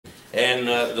And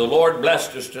the Lord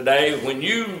blessed us today. When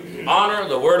you honor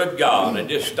the Word of God and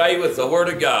just stay with the Word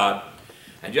of God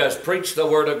and just preach the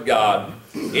Word of God,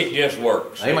 it just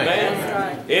works. Amen.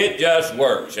 Amen? It just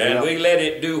works. And we let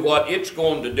it do what it's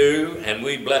going to do, and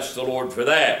we bless the Lord for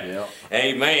that.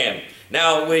 Amen.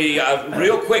 Now, we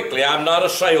real quickly, I'm not a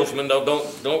salesman, though,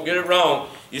 don't get it wrong.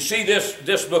 You see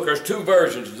this book, there's two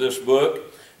versions of this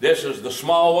book. This is the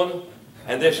small one,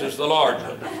 and this is the large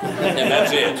one. And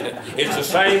that's it. It's the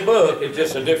same book, it's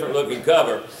just a different looking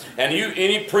cover. And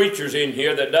any preachers in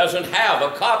here that doesn't have a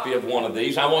copy of one of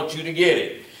these, I want you to get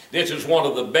it. This is one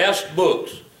of the best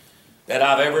books that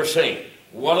I've ever seen.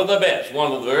 One of the best,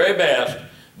 one of the very best,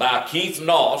 by Keith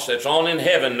Noss, that's on in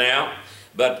heaven now.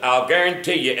 But I'll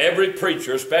guarantee you, every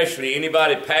preacher, especially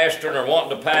anybody pastoring or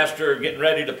wanting to pastor or getting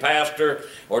ready to pastor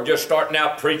or just starting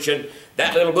out preaching,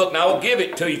 that little book, and I will give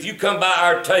it to you. If you come by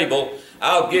our table,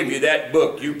 I'll give you that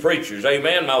book, you preachers.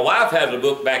 Amen. My wife has a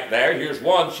book back there. Here's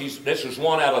one. This is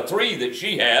one out of 3 that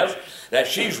she has, that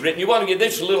she's written. You want to get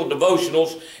this little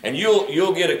devotionals, and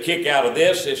you'll get a kick out of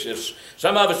this. This is,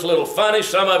 some of it's a little funny,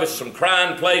 some of it's some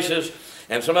crying places,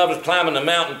 and some of it's climbing the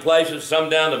mountain places, some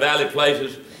down the valley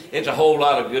places. It's a whole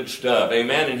lot of good stuff.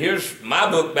 Amen. And here's my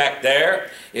book back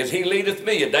there, is He Leadeth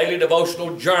Me, a daily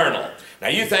devotional journal. Now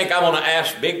you think I'm going to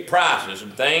ask big prices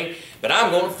and things, but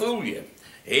I'm going to fool you.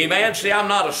 Amen. See, I'm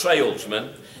not a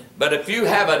salesman, but if you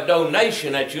have a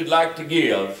donation that you'd like to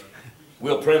give,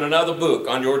 we'll print another book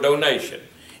on your donation.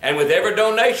 And with every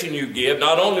donation you give,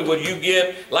 not only will you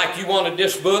give like you wanted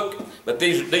this book, but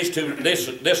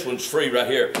this one's free right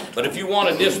here. But if you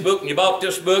wanted this book and you bought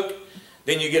this book,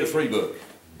 then you get a free book.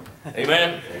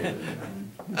 Amen.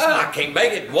 I can't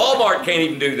make it. Walmart can't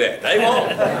even do that. They won't.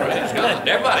 Praise God.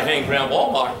 Everybody hangs around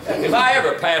Walmart. If I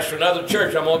ever pastor another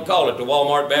church, I'm going to call it the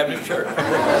Walmart Baptist Church.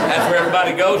 That's where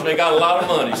everybody goes, and they got a lot of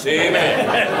money. See, amen.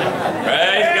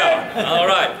 Praise God. All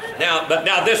right.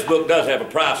 Now this book does have a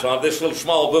price on it. This little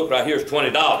small book right here is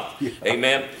 $20.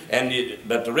 Amen.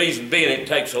 But the reason being, it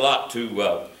takes a lot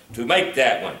to make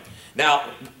that one. Now,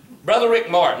 Brother Rick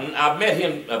Martin, I've met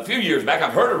him a few years back.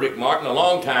 I've heard of Rick Martin a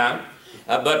long time.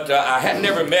 But I had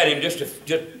never met him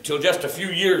till just a few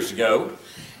years ago.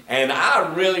 And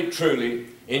I really, truly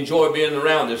enjoy being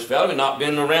around this fellow. We've not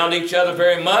been around each other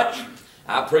very much.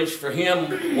 I preached for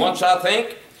him once, I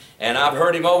think. And I've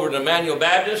heard him over at Emmanuel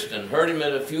Baptist and heard him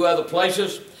at a few other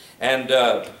places. And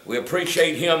we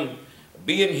appreciate him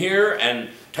being here and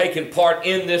taking part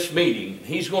in this meeting.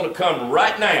 He's going to come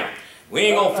right now. We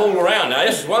ain't going to fool around. Now,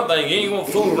 this is one thing. You ain't going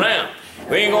to fool around.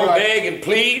 We ain't going to beg and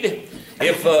plead.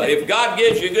 If God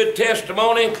gives you a good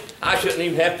testimony, I shouldn't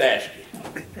even have to ask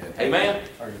you. Amen?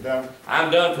 Are you done?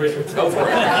 I'm done, preacher. Go for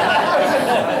it.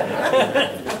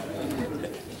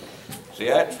 See,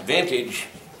 that's vintage.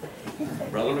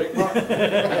 Brother Rick Martin.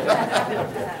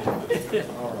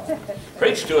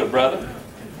 Preach to it, brother.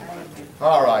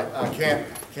 All right. I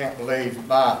can't believe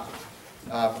I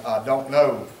don't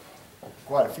know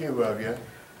quite a few of you.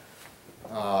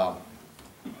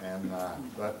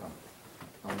 But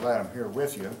I'm glad I'm here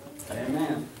with you.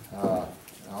 Amen. I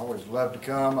always love to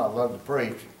come. I love to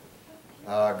preach.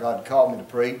 God called me to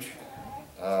preach.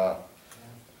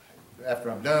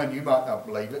 After I'm done, you might not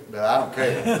believe it, but I don't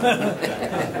care.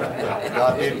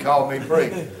 God did call me to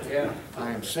preach. Yeah.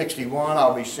 I am 61.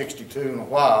 I'll be 62 in a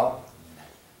while.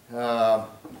 I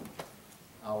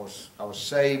was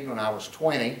saved when I was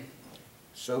 20,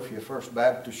 Sophia First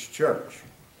Baptist Church,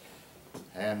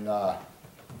 and a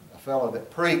fellow that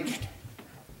preached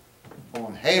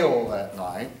on hell that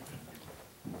night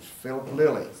was Philip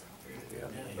Lilly.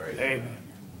 Amen.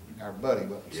 Our buddy,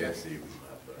 wasn't he? Yes, he was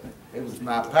my buddy. He was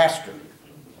my pastor.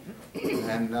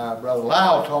 And Brother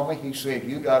Lyle told me, he said,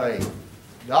 you got a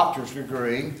doctor's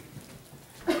degree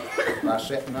by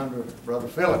sitting under Brother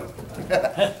Philip.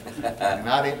 And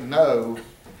I didn't know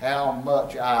how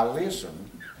much I listened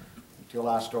until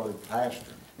I started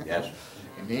pastoring. Yes.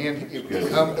 And then it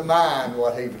would come to mind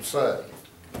what he would say.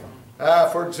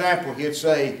 For example, he'd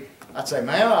say, I'd say,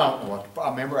 man, I don't know what to, I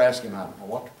remember asking him, I don't know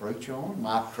what to preach on.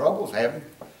 My trouble's having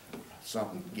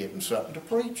getting something to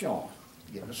preach on,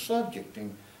 getting a subject,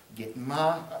 and getting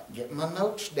my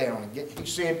notes down. And he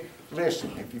said,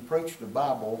 listen, if you preach the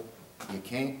Bible, you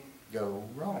can't go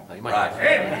wrong.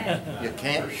 Right. You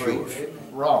can't preach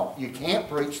wrong. You can't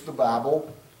preach the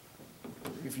Bible.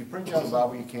 If you preach out the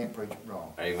Bible, you can't preach it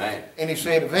wrong. Amen. And he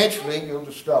said, eventually, you'll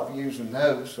just stop using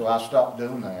notes, so I stopped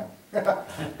doing that.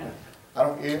 I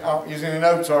don't use any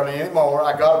notes hardly anymore.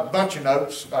 I got a bunch of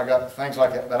notes. I got things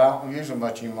like that, but I don't use them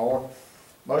much anymore.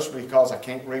 mostly because I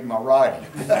can't read my writing.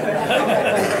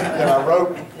 That I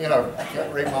wrote, you know, I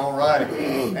can't read my own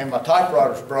writing. And my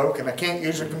typewriter's broke and I can't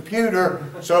use a computer,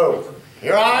 so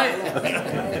here I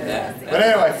am. But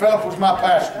anyway, Philip was my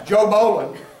pastor. Joe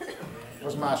Boland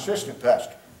was my assistant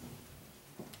pastor.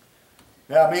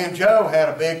 Now, me and Joe had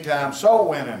a big time soul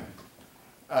winning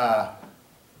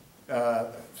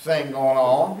thing going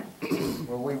on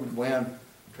where we would win.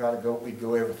 We'd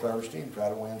go every Thursday and try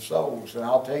to win souls. And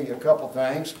I'll tell you a couple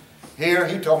things. Here,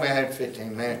 he told me I had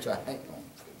 15 minutes. I ain't going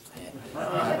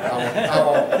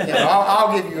to.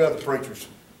 I'll give you other preachers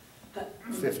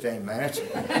 15 minutes.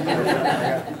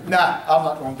 Nah, I'm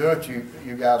not going to do it.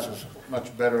 You guys are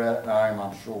much better at it than I am,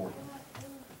 I'm sure.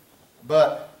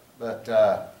 But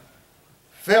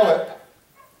Philip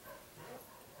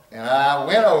and I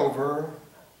went over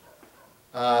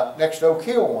next to Oak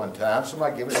Hill one time.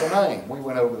 Somebody gave us a name. We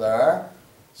went over there.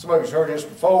 Somebody's heard this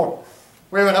before.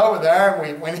 We went over there and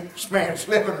we went in this man's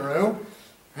living room,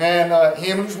 and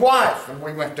him and his wife. And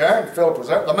we went there, and Philip was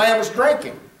there. The man was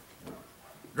drinking.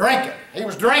 He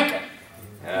was drinking.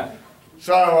 Yeah.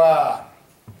 So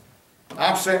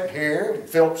I'm sitting here, and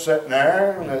Philip's sitting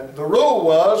there, and the rule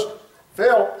was,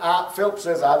 Philip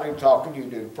says, I do talking, you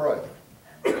do pray.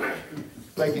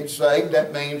 If they get saved,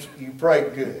 that means you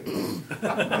prayed good.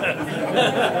 That's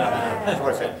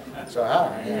what I said. So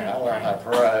I learned how to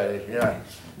pray. Yeah.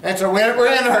 And so we're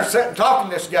in there sitting talking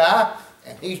to this guy,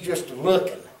 and he's just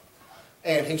looking.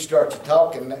 And he starts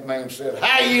talking, and that man said,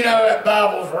 how do you know that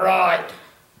Bible's right?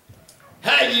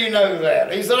 How do you know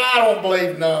that? He said, I don't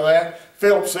believe none of that.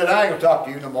 Philip said, I ain't going to talk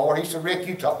to you no more. He said, Rick,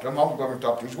 you talk to him. I'm going to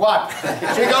talk to his wife. So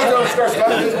he goes over and starts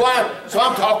talking to his wife. So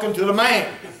I'm talking to the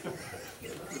man.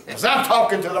 As I'm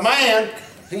talking to the man,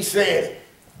 he said,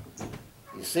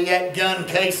 you see that gun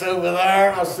case over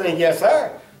there? And I said, yes,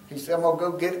 sir. He said, I'm going to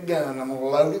go get a gun. I'm going to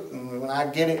load it. And when I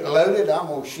get it loaded, I'm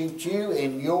going to shoot you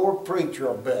and your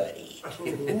preacher buddy.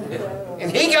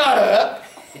 And he got up,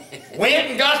 went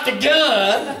and got the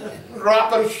gun,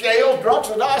 dropping shells, drops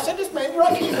and I said, this man's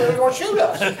drunk, he's really going to shoot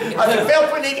us. I said,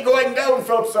 Philip, we need to go ahead and go. And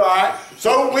Philip said, all right.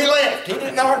 So we left. He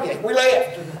didn't argue. We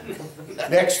left.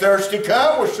 Next Thursday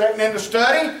come, we're sitting in the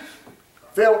study.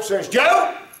 Philip says,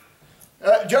 Joe?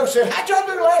 Joe said, how'd y'all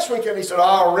do last weekend? He said,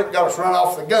 oh, Rick got us run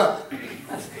off the gun.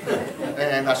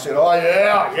 And I said, oh,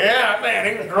 yeah, man,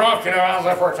 he was drunk, you know, I was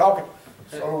up there talking.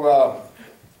 So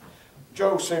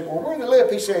Joe said, well, where do you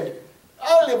live? He said,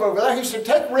 I live over there. He said,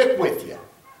 take Rick with you.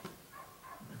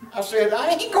 I said,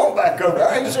 I ain't going back over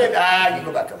there. He said, you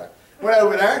go back over there. Went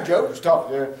over there, and Joe was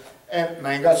talking there, and the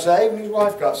man got saved, and his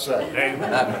wife got saved.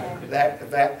 Amen. That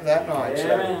night.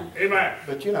 Amen. Amen.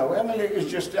 But you know, I mean, that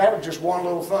was just one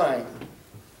little thing.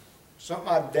 Something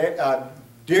I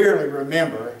dearly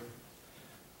remember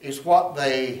is what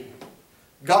they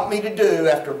got me to do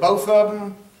after both of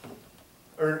them,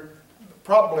 or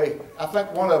probably, I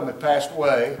think one of them had passed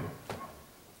away,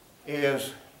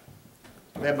 is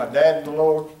they had my dad in the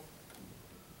Lord,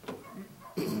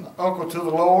 my uncle to the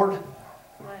Lord,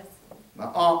 my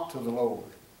aunt to the Lord.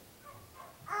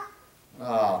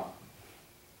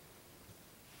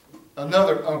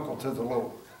 Another uncle to the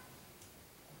Lord.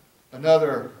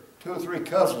 Another 2 or 3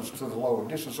 cousins to the Lord.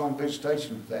 This was on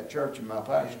visitation with that church and my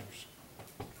pastors.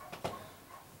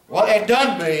 What it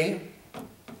done me,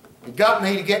 it got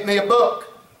me to get me a book.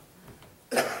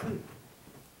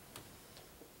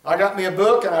 I got me a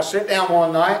book and I sit down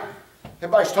one night.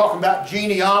 Everybody's talking about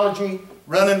genealogy,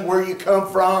 running where you come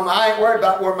from. I ain't worried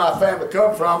about where my family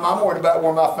come from. I'm worried about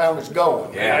where my family's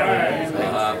going.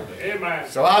 Yeah. Amen.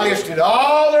 So I listed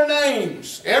all their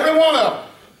names, every one of them.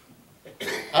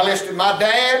 I listed my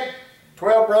dad,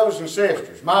 12 brothers and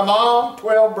sisters. My mom,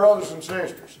 12 brothers and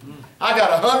sisters. I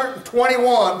got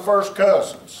 121 first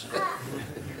cousins.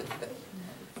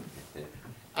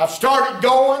 I've started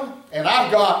going, and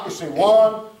I've got, you see,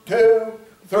 1, 2,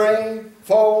 3,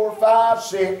 4, 5,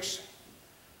 6.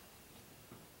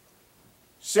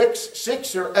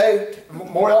 6 or 8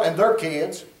 more, and their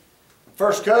kids,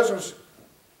 first cousins,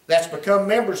 that's become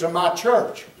members of my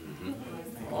church.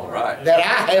 All right. That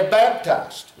I have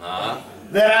baptized. That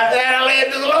I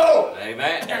led to the Lord.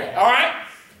 Amen. All right?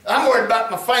 I'm worried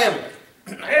about my family.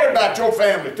 I'm worried about your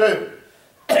family too.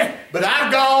 But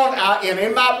I've gone, and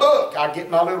in my book, I get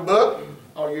my little book.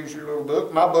 I'll use your little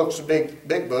book. My book's a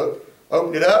big book.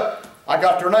 Opened it up. I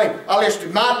got their name. I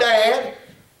listed my dad,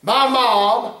 my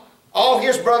mom, all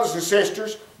his brothers and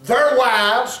sisters, their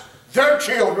wives, their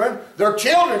children, their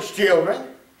children's children,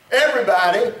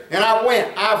 everybody, and I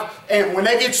went. And when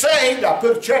they get saved, I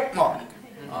put a check mark.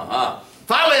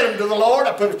 If I led them to the Lord,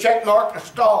 I put a check mark and a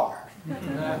star.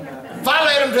 If I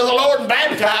led them to the Lord and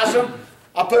baptized them,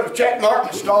 I put a check mark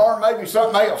and a star, maybe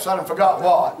something else. I done forgot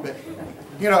what. But,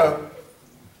 you know,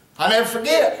 I never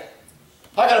forget.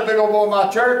 I got a big old boy in my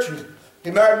church, and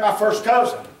he married my first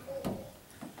cousin.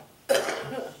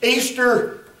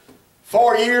 Easter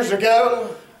 4 years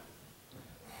ago,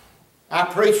 I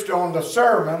preached on the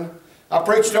sermon. I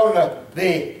preached on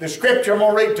the scripture I'm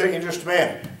going to read to you in just a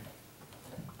minute.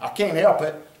 I can't help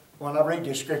it when I read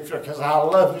this scripture because I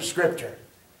love the scripture.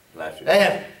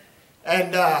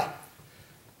 And I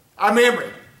remember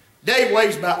him. Dave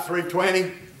weighs about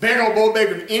 320. Big old boy,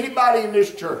 bigger than anybody in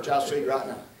this church I see right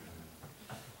now.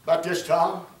 About this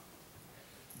time.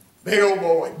 Big old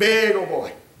boy, big old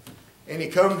boy. And he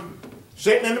come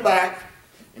sitting in the back,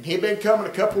 and he'd been coming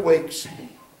a couple of weeks.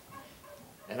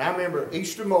 And I remember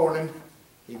Easter morning,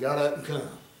 he got up and come,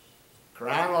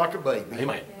 crying like a baby.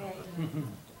 Amen.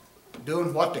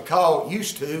 Doing what they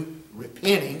used to,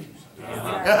 repenting.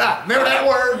 Remember that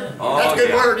word? Oh, that's a good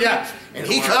yeah. word, yeah. And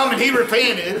he come and he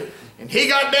repented, and he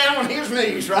got down on his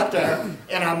knees right there.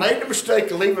 And I made the mistake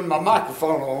of leaving my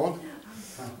microphone on.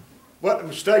 Wasn't a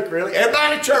mistake, really.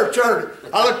 Everybody in the church heard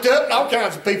it. I looked up, and all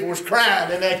kinds of people was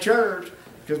crying in that church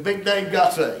because Big Dave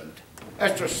got saved.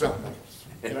 That's just something.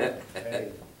 You know?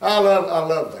 I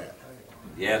love that.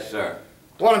 Yes, sir.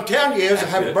 What I'm telling you is I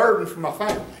have a burden for my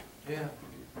family. Yeah.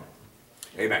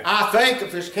 Amen. I think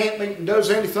if this camp meeting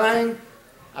does anything,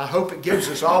 I hope it gives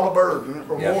us all a burden,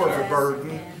 or Yes, more sir. of a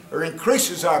burden, or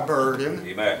increases our burden.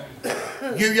 Amen.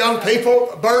 You young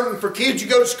people, a burden for kids you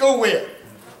go to school with.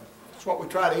 That's what we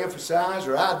try to emphasize,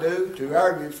 or I do, to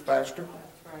our youth pastor.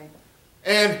 That's right.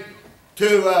 And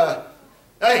to,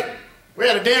 hey, we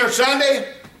had a dinner Sunday.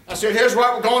 I said, here's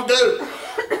what we're going to do.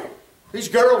 These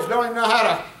girls don't even know how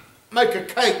to make a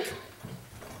cake.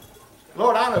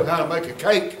 Lord, I know how to make a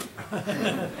cake.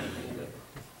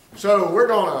 So we're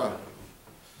gonna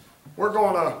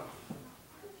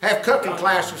have cooking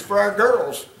classes for our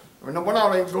girls. We're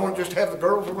not even going to just have the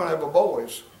girls, we're going to have the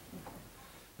boys.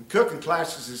 And cooking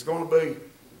classes is going to be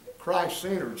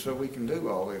Christ-centered so we can do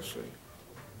all this. See?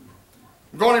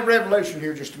 I'm going to Revelation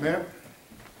here just a minute.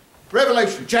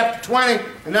 Revelation chapter 20,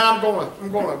 and now I'm going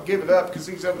to give it up because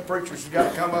these other preachers have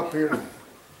got to come up here.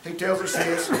 He tells us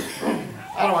this.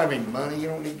 I don't have any money. You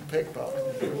don't need to pickpocket.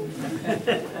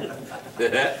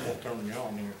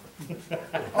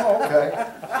 Oh, okay.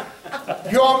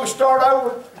 You want me to start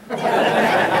over?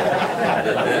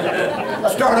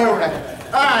 Let's start over now.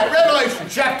 All right, Revelation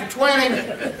chapter 20.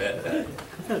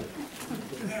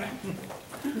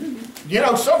 You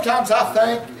know, sometimes I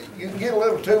think you can get a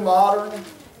little too modern.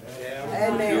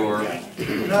 Sure.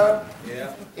 You know?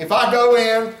 Yeah. If I go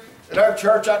in at our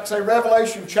church, I can say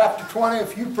Revelation chapter 20.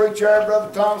 If you preach there,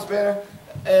 Brother Tom's been there,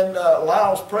 and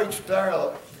Lyle's preached there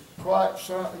quite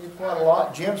a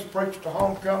lot. Jim's preached the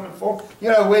homecoming for. You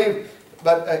know,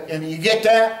 and you get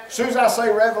that. As soon as I say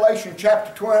Revelation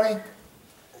chapter 20,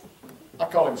 I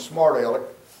call him Smart Aleck.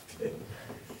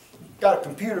 Got a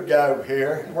computer guy over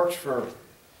here.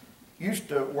 He used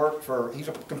to work for, he's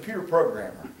a computer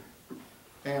programmer.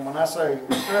 And when I say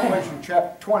Revelation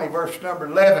chapter 20, verse number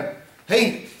 11,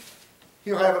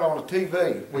 he'll have it on the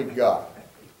TV we've got.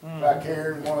 Back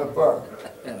here in one of the buckets.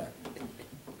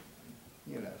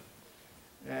 You know.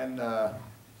 And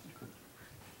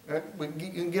you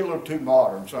can get a little too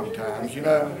modern sometimes, you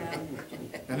know.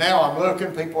 And now I'm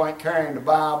looking, people ain't carrying the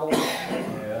Bible.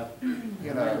 Yeah.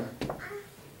 You know.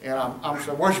 And I'm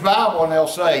saying, where's your Bible? And they'll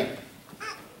say,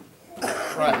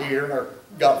 right here, and they're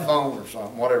got a phone or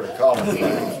something, whatever they call it.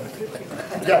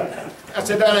 I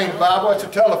said, that ain't a Bible, it's a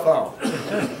telephone.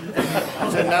 I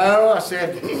said, no. I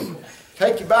said,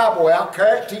 take your Bible out,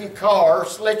 carry it to your car,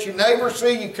 let your neighbor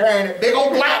see you carrying a big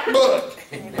old black book.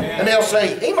 And they'll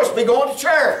say, he must be going to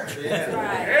church.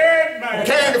 Yeah.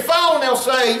 Carrying the phone, they'll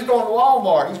say, he's going to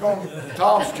Walmart. He's going to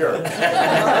Tom's church.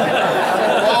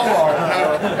 Walmart.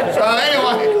 So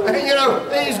anyway, you know,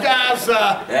 these guys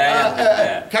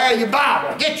carry your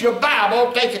Bible. Get your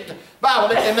Bible, take it to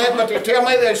Bible. And but they tell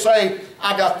me, they say,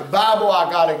 I got the Bible,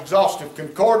 I got exhaustive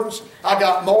concordance, I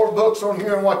got more books on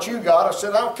here than what you got. I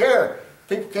said, I don't care.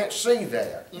 People can't see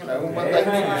that, you know, but they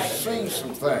need to see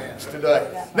some things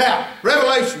today. Now,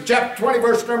 Revelation chapter 20,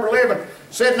 verse number 11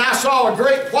 said, and I saw a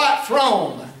great white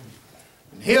throne,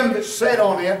 and him that sat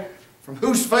on it, from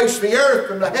whose face the earth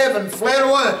and the heaven fled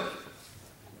away.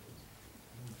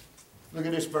 Look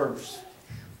at this verse.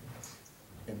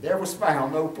 And there was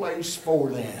found no place for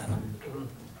them.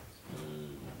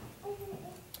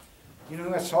 You know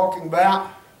who that's talking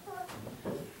about?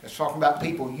 That's talking about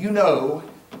people you know.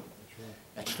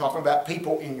 That's talking about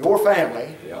people in your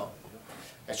family. Yeah.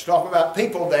 That's talking about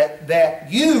people that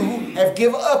you have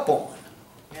given up on.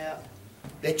 Yeah.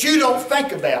 that you don't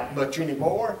think about much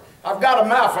anymore. I've got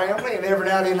my family, and every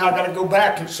now and then I've got to go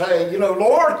back and say, you know,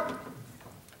 Lord,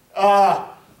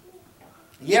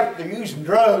 yep, they're using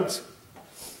drugs,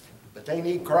 but they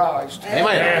need Christ.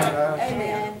 Amen.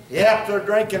 Amen. Yep, they're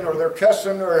drinking, or they're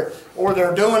cussing, or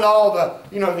they're doing all the,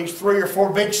 you know, these 3 or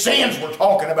 4 big sins we're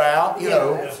talking about, you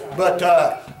know. But,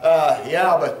 I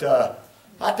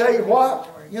tell you what,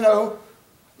 you know,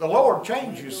 the Lord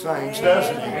changes things,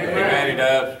 doesn't He? Amen, He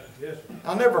does.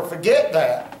 I'll never forget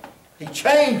that. He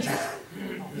changes.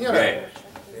 You know,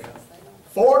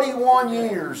 41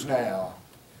 years now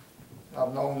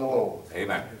I've known the Lord.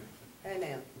 Amen.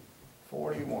 Amen.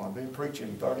 41. Been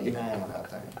preaching 39, I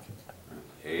think.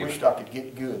 Amen. Wished I could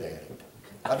get good at it.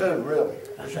 I do, really.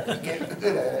 Wish I could get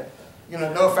good at it. You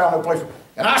know, no found no place.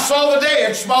 And I saw the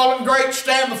dead, small and great,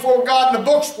 stand before God, and the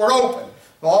books were open.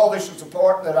 Well, all this is the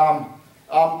part that I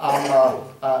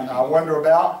wonder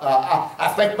about.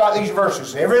 I think about these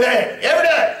verses every day. Every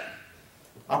day.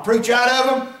 I preach out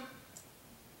of them.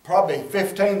 Probably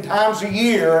 15 times a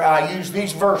year I use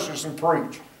these verses and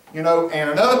preach. You know, and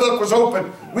another book was opened,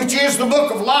 which is the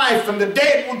book of life, and the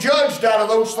dead were judged out of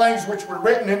those things which were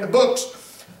written in the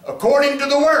books according to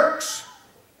the works.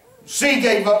 The sea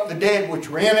gave up the dead which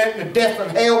were in it, and the death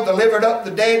and hell delivered up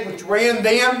the dead which were in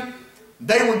them.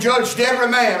 They were judged every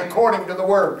man according to the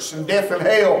works, and death and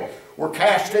hell were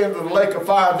cast into the lake of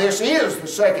fire. This is the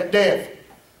second death.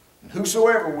 And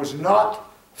whosoever was not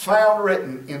found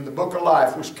written in the book of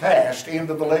life was cast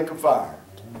into the lake of fire.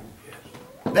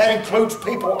 That includes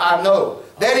people I know.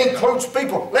 That includes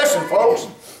people. Listen, folks.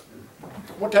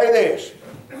 I'm going to tell you this.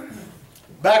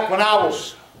 Back when I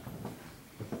was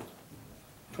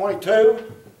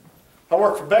 22, I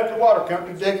worked for Beckley Water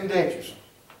Company digging ditches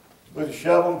with a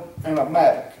shovel and a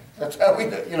mattock. That's how we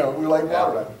did, you know, we laid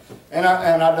water out. And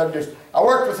I done this. I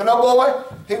worked with an old boy.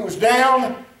 He was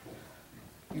down.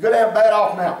 You go down Bad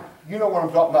Off Mountain. You know what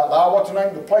I'm talking about, Lyle. What's the name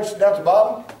of the place down at the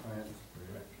bottom?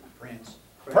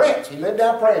 Prince. He lived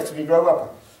down Prince and he drove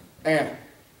up. And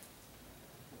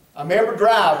I remember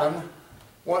driving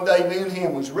one day, me and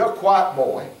him was a real quiet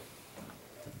boy.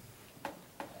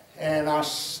 And I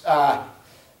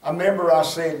remember I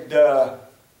said,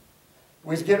 we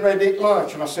was getting ready to eat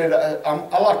lunch, and I said,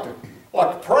 I like to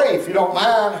pray if you don't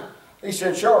mind. He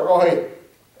said, sure, go ahead.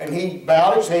 And he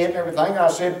bowed his head and everything. And I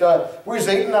said, we was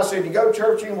eating. I said, you go to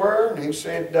church anywhere? And he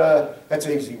said, that's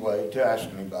an easy way to ask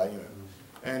anybody, you know.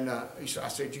 And I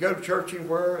said, you go to church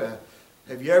anywhere?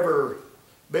 Have you ever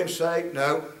been saved?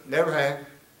 No, never have.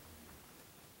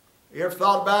 You ever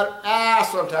thought about it?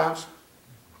 Sometimes.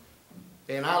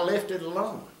 And I left it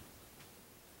alone.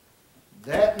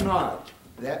 That night,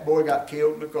 that boy got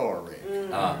killed in a car wreck.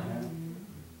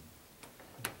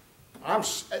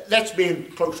 That's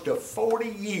been close to 40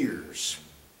 years.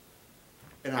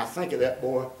 And I think of that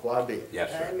boy quite a bit.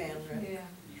 Yes, sir. Amen. Yeah.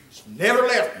 He's never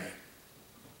left me.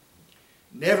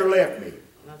 Never left me.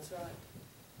 That's right.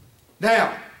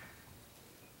 Now,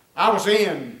 I was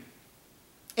and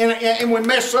we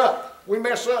mess up. We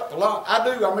mess up a lot. I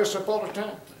do. I mess up all the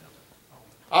time.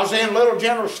 I was in a little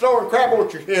general store in Crab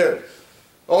Orchard here,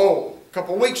 a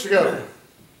couple of weeks ago.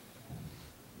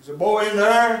 There's a boy in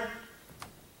there.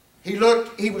 He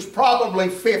was probably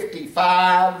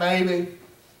 55, maybe.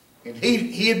 And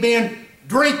he had been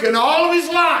drinking all of his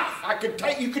life.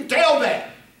 You could tell that.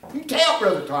 You tell,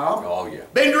 Brother Tom. Oh, yeah.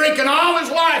 Been drinking all his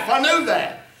life. I knew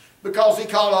that. Because he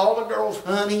called all the girls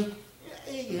honey.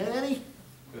 Hey, honey.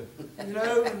 You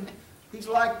know, and he's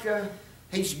like,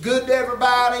 he's good to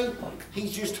everybody.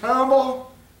 He's just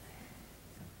humble.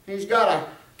 He's got a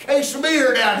case of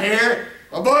beer down here,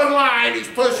 a Bud Light. He's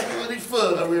pushing it with his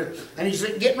foot over here. And he's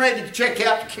getting ready to check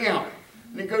out the counter.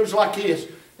 And it goes like this.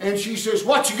 And she says,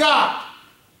 what you got?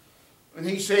 And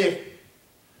he said,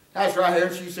 that's right here.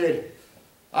 And she said,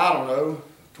 I don't know,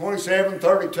 27,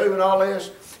 32 and all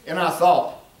this. And I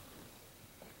thought,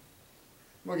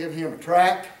 I'm going to give him a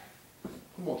tract.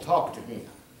 I'm going to talk to him.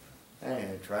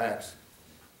 And tracts.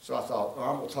 So I thought,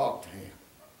 I'm going to talk to him.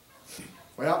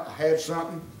 Well, I had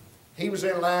something. He was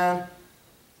in line.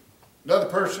 Another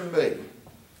person, me.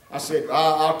 I said,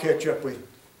 I'll catch up with him.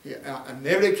 Yeah, I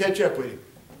never did catch up with him.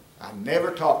 I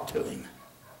never talked to him.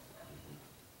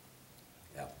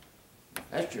 Yep.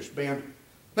 That's just been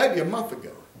maybe a month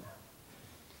ago.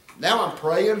 Now I'm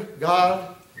praying,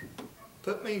 God,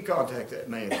 put me in contact with that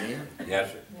man again.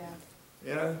 Yes, sir. Yeah.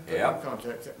 You know, put me in contact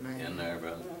with that man. In there,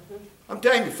 brother. I'm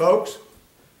telling you, folks,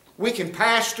 we can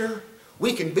pastor,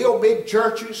 we can build big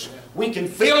churches, we can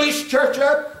fill this church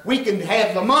up, we can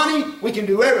have the money, we can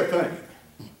do everything.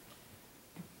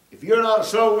 If you're not a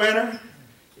soul winner,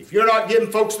 if you're not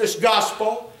giving folks this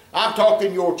gospel, I'm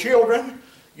talking your children,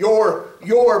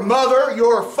 your mother,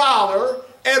 your father,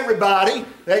 everybody.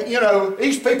 That, you know,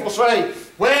 these people say,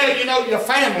 well, you know, your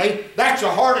family, that's the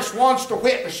hardest ones to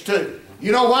witness to.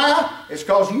 You know why? It's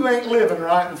because you ain't living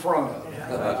right in front of them.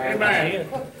 Amen.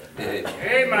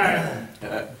 Amen.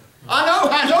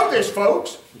 I know this,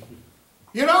 folks.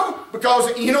 You know,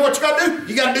 because you know what you got to do?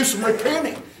 You got to do some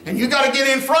repenting, and you got to get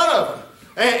in front of them,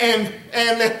 and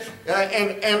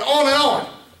on and on.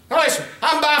 Now listen,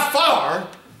 I'm by far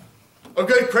a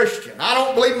good Christian. I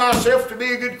don't believe myself to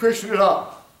be a good Christian at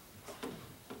all.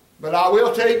 But I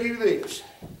will tell you this.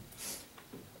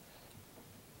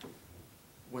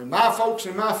 When my folks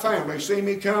and my family see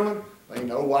me coming, they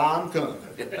know why I'm coming.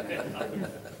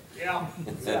 Yeah.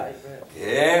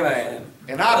 Amen.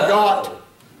 And I've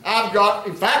got,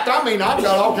 in fact, I've got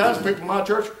all kinds of people in my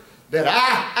church that I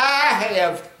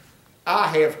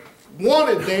have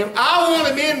wanted them. I want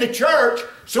them in the church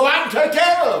so I can take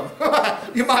care of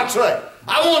them. You might say.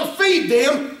 I want to feed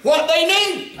them what they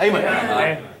need.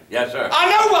 Amen. Yes, sir. I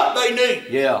know what they need.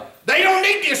 Yeah. They don't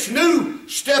need this new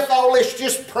stuff, all this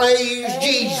just praise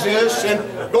Jesus and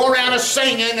go around and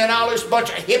singing and all this bunch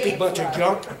of hippie bunch of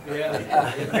junk.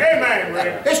 Amen,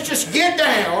 Rick. Let's just get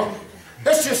down.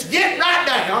 Let's just get right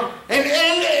down.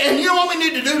 And you know what we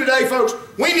need to do today, folks?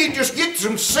 We need to just get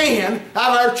some sin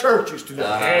out of our churches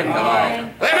today.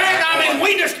 Amen. Amen. I mean,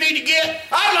 we just need to get,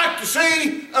 I'd like to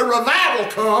see a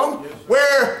revival come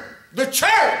where the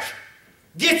church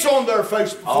gets on their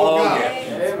face before God.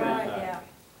 Yeah.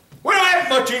 We don't have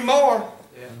much anymore.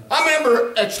 I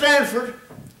remember at Stanford,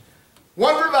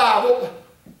 one revival,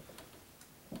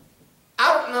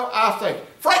 I don't know, I think,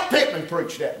 Frank Pittman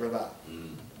preached that revival.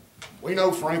 We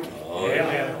know Frankie.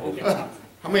 Amen.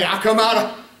 I mean, I come out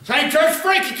of same church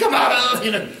Frankie come out of,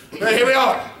 you know. Here we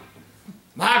are.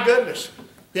 My goodness,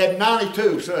 he had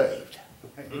 92 saved.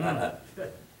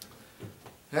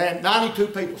 And 92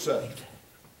 people saved.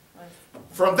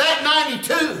 From that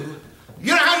 92, you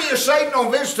know how many are saved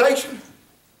on visitation?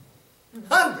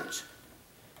 Hundreds.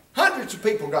 Hundreds of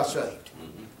people got saved.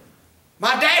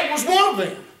 My dad was one of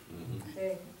them.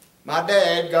 My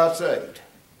dad got saved.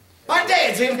 My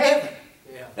dad's in heaven.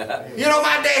 You know,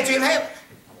 my dad's in heaven.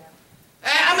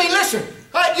 I mean, listen,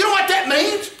 you know what that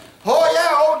means? Oh,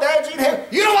 yeah, old dad's in heaven.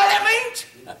 You know what that means?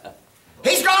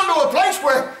 He's gone to a place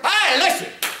where, hey, listen,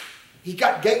 he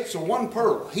got gates of one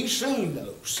pearl. He's seen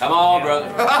those. Come on, brother.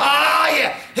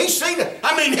 Yeah, he's seen it.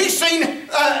 I mean, he's seen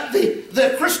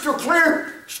the crystal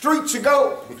clear streets of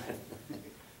gold.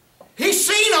 He's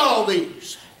seen all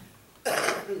these.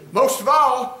 Most of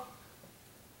all,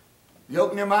 you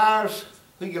open them eyes,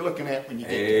 who you looking at when you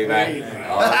get Amen. there?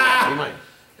 Amen.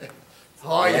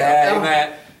 Oh, yeah.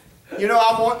 Amen. You know,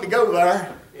 I'm wanting to go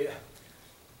there. Yeah.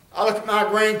 I look at my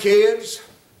grandkids.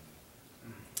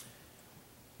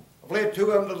 I've led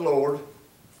 2 of them to the Lord.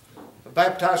 I've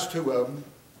baptized 2 of them.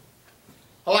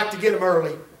 I like to get them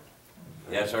early.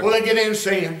 Yes, sir. Well, they get in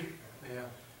sin. Yeah.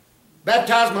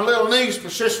 Baptized my little niece, my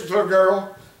sister's little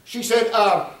girl. She said,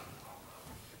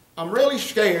 I'm really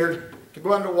scared to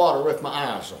go underwater with my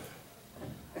eyes on.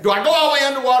 Do I go all the way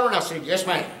underwater? And I said, yes,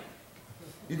 ma'am.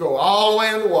 You go all the way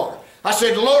underwater. I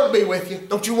said, the Lord will be with you.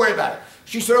 Don't you worry about it.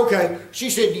 She said, okay. She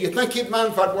said, do you think he'd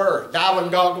mind if I'd wear diving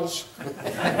goggles?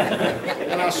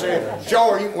 And I said,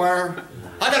 sure, you can wear them.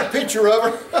 I got a picture of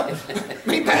her.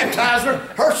 Me baptized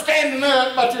her standing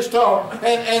there about this tall.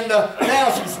 And now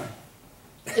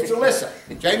it's Alyssa.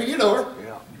 Jamie, you know her.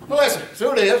 Yeah. Alyssa,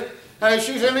 so it is.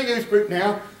 She's in the youth group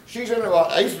now. She's in the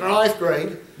 8th or 9th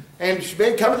grade. And she's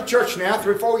been coming to church now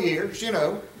 3 or 4 years, you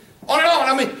know. On and on.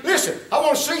 I mean, listen, I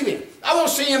want to see them. I want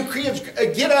to see them kids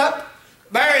get up,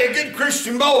 marry a good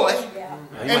Christian boy,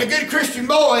 and the good Christian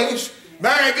boys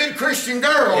marry a good Christian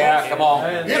girl. Yeah, come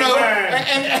on. You know,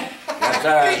 and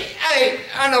hey,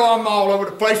 I know I'm all over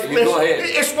the place. But You go ahead.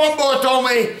 This one boy told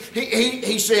me,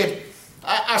 he said,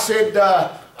 I said,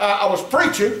 I was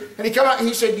preaching, and he come out and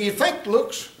he said, do you think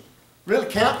looks really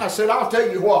count? And I said, I'll tell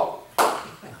you what.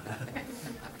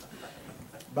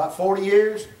 About 40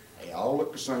 years, they all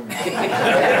look the same. It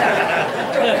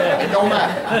don't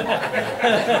matter.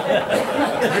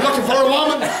 You're looking for a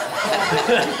woman?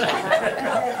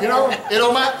 You know, it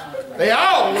don't matter. They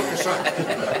all look the same.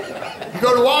 You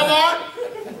go to Walmart,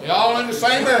 they're all in the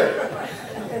same area.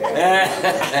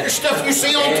 The stuff you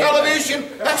see on television,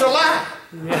 that's a lie.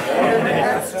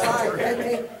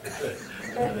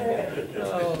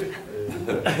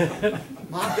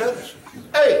 My goodness.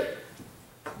 Hey,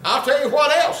 I'll tell you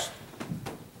what else.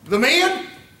 The men,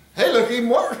 they look even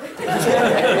worse.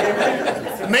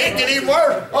 The men get even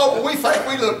worse. Oh, but we think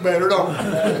we look better, don't we?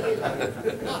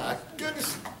 My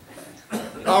goodness.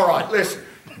 All right, listen.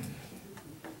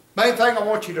 Main thing I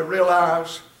want you to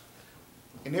realize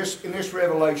in this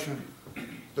revelation,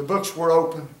 the books were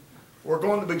open. We're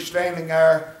going to be standing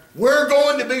there. We're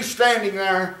going to be standing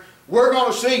there. We're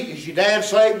going to see, is your dad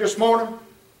saved this morning?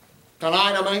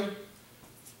 Tonight, I mean?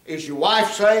 Is your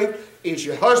wife saved? Is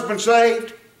your husband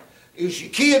saved? Is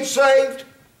your kids saved?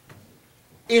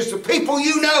 Is the people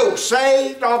you know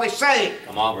saved? Are they saved?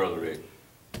 Come on, Brother Rick.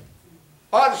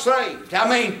 Are they saved? I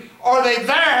mean, are they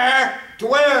there to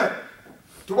where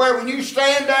when you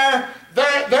stand there,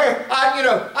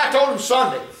 I told him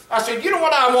Sunday, I said, you know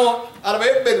what I want out of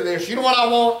every bit of this? You know what I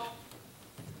want?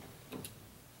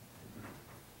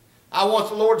 I want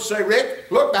the Lord to say,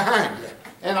 Rick, look behind you.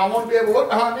 And I want to be able to look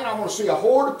behind me, and I want to see a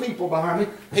horde of people behind me.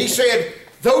 He said,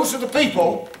 those are the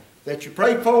people that you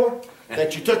prayed for,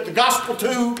 that you took the gospel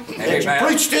to, that you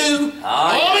preached to.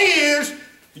 All the years,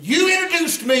 you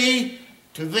introduced me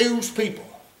to those people.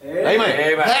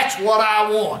 Amen. That's what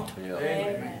I want.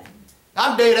 Amen.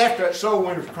 I'm dead after that soul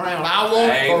winner's crown. I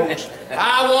want it, folks.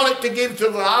 I want it to give to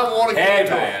the, I want it to give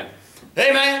to them.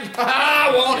 Amen.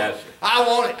 I want it. I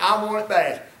want it. I want it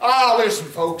bad. Oh, listen,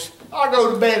 folks. I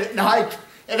go to bed at night,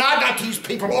 and I got these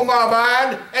people on my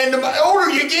mind, and the older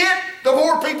you get, the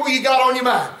more people you got on your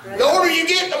mind. The older you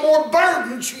get, the more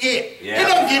burdens you get. It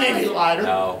doesn't get any lighter.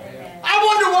 No. I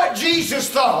wonder what Jesus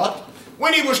thought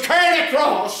when he was carrying the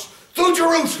cross through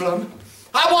Jerusalem.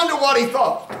 I wonder what he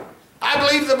thought. I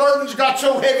believe the burdens got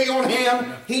so heavy on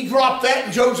him, he dropped that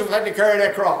and Joseph had to carry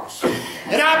that cross.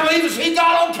 And I believe as he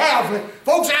got on Calvary,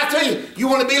 folks, I tell you, you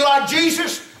want to be like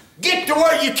Jesus? Get to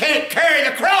where you can't carry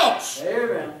the cross.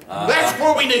 Amen. That's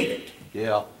where we need it.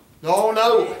 Yeah.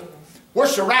 No. We're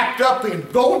so wrapped up in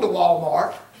going to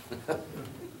Walmart,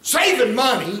 saving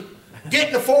money,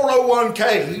 getting the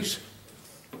 401ks.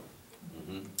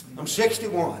 I'm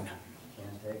 61.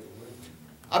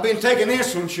 I've been taking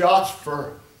insulin shots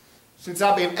since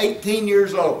I've been 18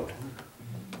 years old.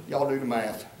 Y'all do the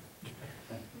math.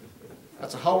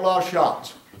 That's a whole lot of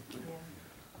shots.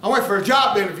 I went for a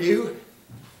job interview.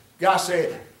 Guy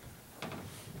said,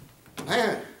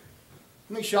 man, how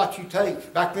many shots you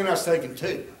take? Back then I was taking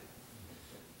 2.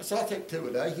 I said, I take 2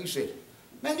 a day. He said,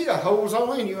 man, you got holes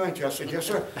all in you, ain't you? I said, yes,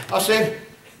 sir. I said,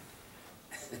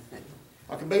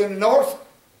 I can be in the north,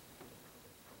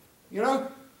 you know,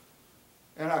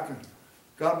 and I can,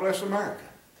 God bless America,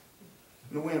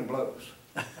 and the wind blows.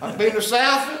 I can be in the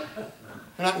south,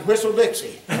 and I can whistle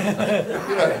Dixie. You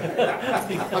know,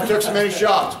 I took so many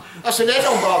shots. I said, that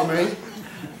don't bother me.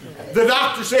 The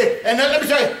doctor said, and let me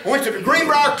tell you, I went to the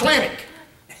Greenbrier Clinic.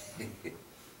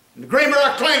 And the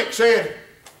Greenbrier Clinic said,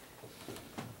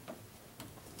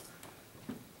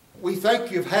 we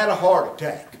think you've had a heart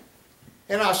attack.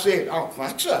 And I said, I don't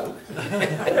think so.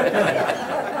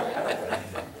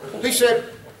 He said,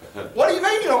 what do you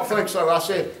mean you don't think so? I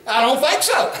said, I don't think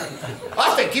so.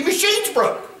 I think your machine's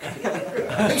broke.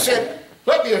 He said,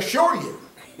 let me assure you,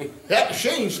 that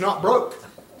machine's not broke.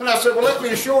 And I said, well, let me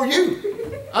assure you,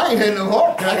 I ain't had no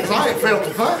heart attack because I ain't felt a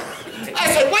thing.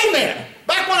 I said, wait a minute.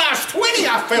 Back when I was 20,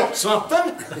 I felt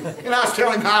something. And I was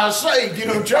telling him how I was saved, you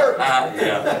know, church.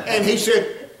 And he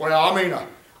said, well, I mean a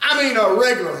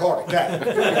regular heart attack.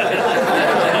 And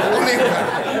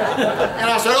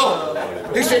I said,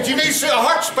 oh. He said, you need to see a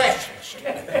heart specialist.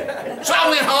 So I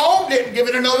went home, didn't give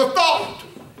it another thought.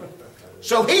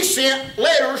 So he sent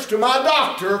letters to my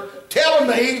doctor telling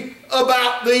me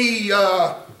about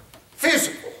the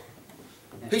physical.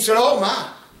 He said, oh my,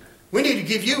 we need to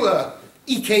give you a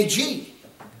EKG.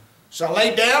 So I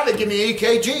laid down, they give me an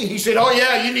EKG. He said, oh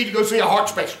yeah, you need to go see a heart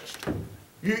specialist.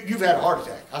 You've had a heart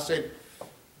attack. I said,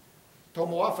 told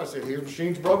my wife, I said, his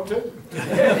machine's broke too.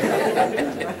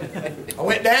 I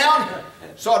went down,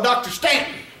 saw Dr.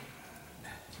 Stanton,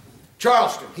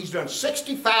 Charleston. He's done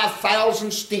 65,000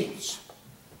 stents.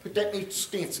 Put that many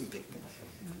stents in people.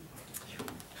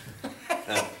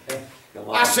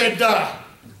 I said,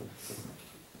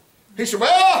 he said,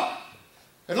 well,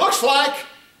 it looks like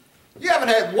you haven't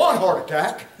had 1 heart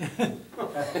attack,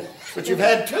 but you've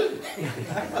had 2.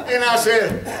 And I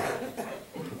said,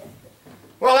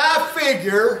 well, I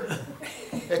figure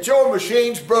that your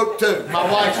machine's broke too. My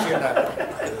wife said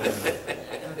that.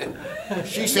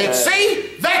 She said,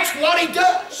 see, that's what he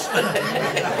does.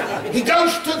 He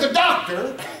goes to the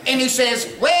doctor and he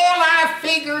says, well, I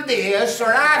figure this or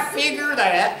I figure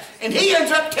that. And he ends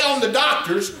up telling the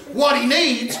doctors what he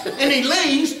needs and he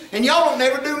leaves and y'all don't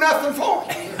never do nothing for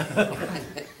him.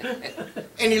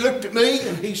 And he looked at me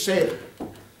and he said,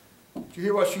 did you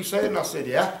hear what she said? And I said,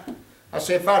 yeah. I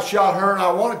said, if I shot her and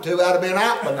I wanted to, I'd have been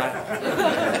out by now.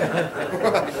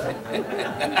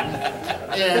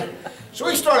 Yeah. So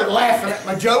he started laughing at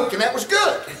my joke, and that was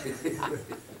good.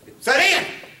 So then,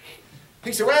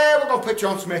 He said, well, we're going to put you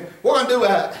on some, we're going to do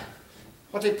a,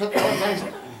 what they put on things,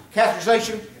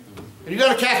 catheterization. And you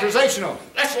done a catheterization on him.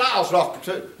 That's Lyle's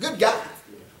doctor too. Good guy.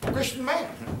 Christian man.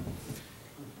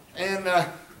 And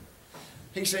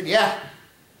he said, yeah,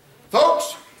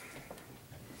 folks,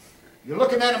 you're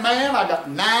looking at a man, I got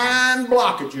 9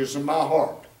 blockages in my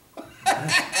heart.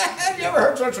 Have you ever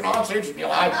heard such nonsense in your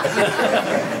life?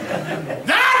 9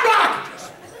 blockages!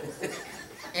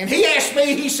 And he asked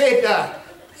me, he said,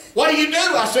 what do you do?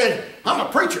 I said, I'm a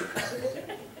preacher.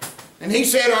 And he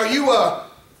said, are you a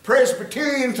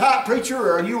Presbyterian type preacher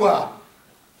or are you a...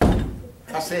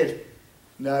 I said,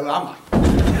 no, I'm not.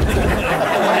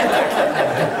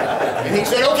 And he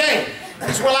said, okay.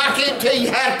 He said, well, I can't tell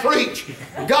you how to preach.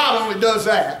 God only does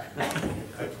that.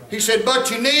 He said,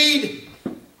 but you need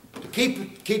to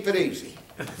keep it easy.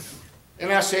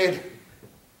 And I said,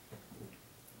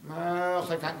 I don't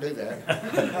think I can do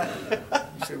that.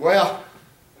 He said, well,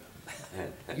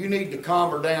 you need to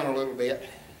calm her down a little bit.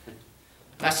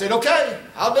 I said, okay,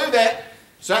 I'll do that.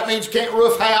 So that means you can't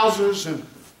roof houses and,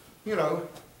 you know.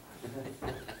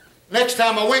 Next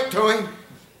time I went to him,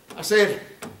 I said,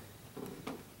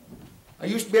 I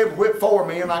used to be able to whip 4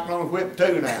 men, I can only whip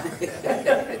 2 now.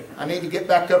 I need to get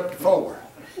back up to 4.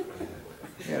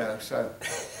 You know, so.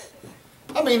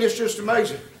 I mean, it's just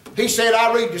amazing. He said,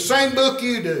 I read the same book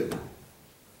you do.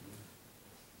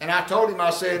 And I told him, I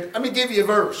said, let me give you a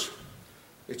verse.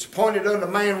 It's appointed unto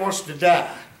man wants to die.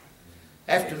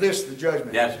 After this, the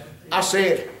judgment. Yes. I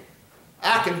said,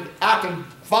 I can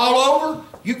fall over.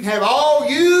 You can have all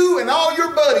you and all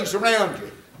your buddies around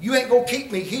you. You ain't going to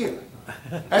keep me here.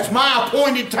 That's my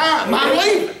appointed time. I'm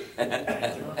leaving.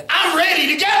 I'm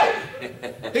ready to go.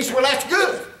 He said, well, that's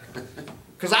good.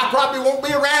 Because I probably won't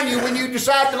be around you when you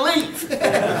decide to leave.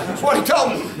 That's what he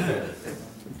told me.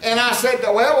 And I said,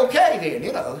 well, okay then,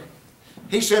 you know.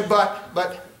 He said,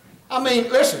 but, I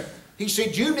mean, listen. He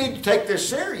said, you need to take this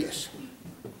serious.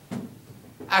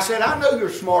 I said, I know you're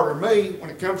smarter than me when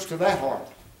it comes to that heart.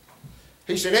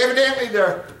 He said, evidently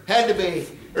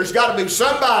there's got to be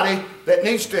somebody that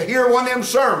needs to hear one of them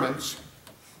sermons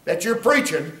that you're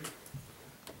preaching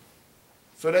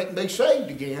so they can be saved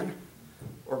again,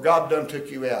 or God done took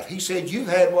you out. He said, you've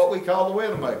had what we call the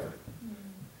weather maker.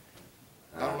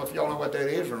 I don't know if y'all know what that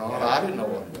is or not. I didn't know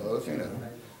what it was, you know.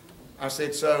 I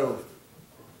said, so,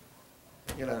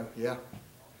 you know, yeah.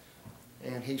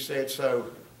 And he said, so,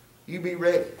 you be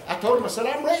ready. I told him, I said,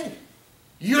 I'm ready.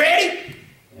 You ready?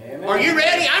 Amen. Are you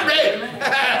ready? I'm ready.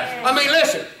 I mean,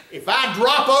 listen, if I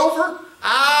drop over,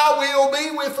 I will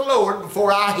be with the Lord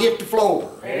before I hit the floor.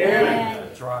 Amen.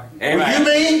 That's right. Will you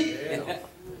be? Yeah.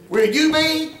 Will you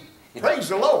be? Praise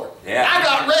the Lord. Yeah. I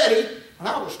got ready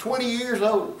when I was 20 years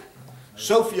old.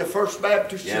 Sophia First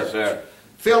Baptist Church. Yes, sir.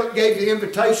 Philip gave the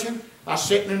invitation. I was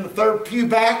sitting in the 3rd pew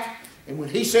back, and when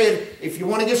he said, if you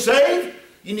want to get saved,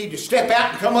 you need to step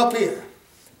out and come up here.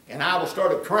 And I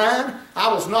started crying.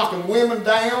 I was knocking women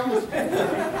down.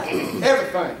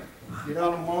 Everything. You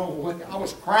know, I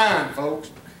was crying,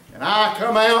 folks. And I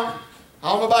come out.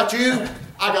 I don't know about you.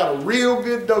 I got a real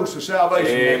good dose of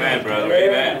salvation. Amen, brother.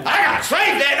 Amen. I got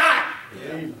saved that night.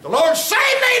 Yeah. The Lord saved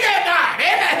me that night.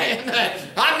 Amen.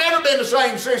 I've never been the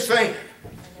same since then.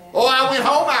 Oh, I went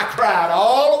home. I cried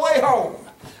all the way home.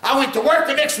 I went to work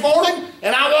the next morning,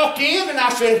 and I walked in, and I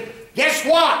said, guess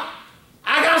what?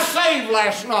 I got saved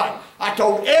last night. I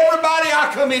told everybody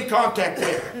I come in contact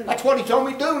with. That's what he told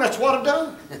me to do, and that's what I've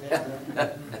done.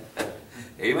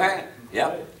 Amen.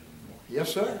 Yep.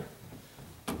 Yes, sir.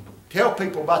 Tell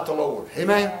people about the Lord.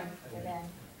 Amen. Amen.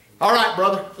 All right,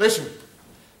 brother. Listen.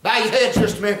 Bow your heads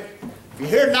just a minute. If you're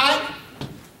here tonight,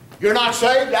 you're not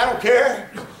saved, I don't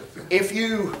care if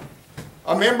you're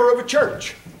a member of a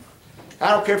church.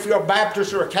 I don't care if you're a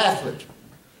Baptist or a Catholic.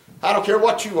 I don't care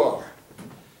what you are.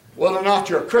 Whether or not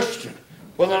you're a Christian,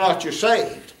 whether or not you're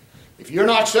saved. If you're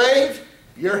not saved,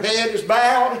 your head is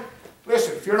bowed.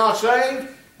 Listen, if you're not saved,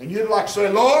 and you'd like to say,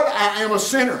 Lord, I am a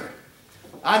sinner.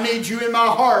 I need you in my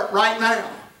heart right now.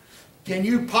 Can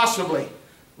you possibly,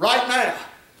 right now,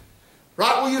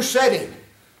 right where you're sitting,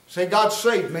 say, God,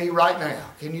 save me right now.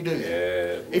 Can you do that?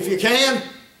 Yeah. If you can,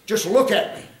 just look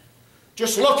at me.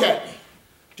 Just look at me.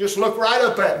 Just look right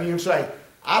up at me and say,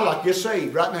 I'd like to get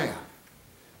saved right now.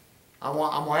 I'm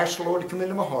going to ask the Lord to come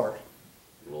into my heart.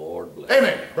 Lord bless.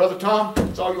 Amen. Brother Tom,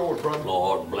 it's all yours, brother.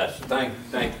 Lord bless. Thank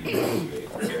you.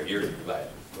 You're glad.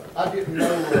 I didn't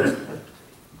know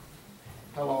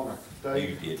how long I could stay.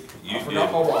 You did. I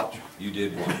forgot my watch. You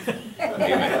did one.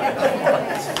 Amen.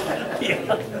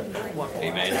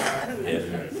 Amen.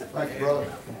 Yes. Thank you,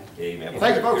 brother. Amen.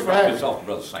 Thank you, folks, for having me. It's off to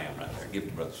Brother Sam right there. Give it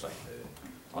to Brother Sam.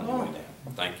 On the way down.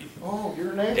 Thank you. Oh,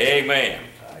 you're next. Amen.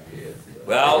 I guess.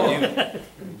 Well,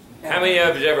 how many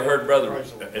of you ever heard Brother,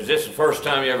 is this the first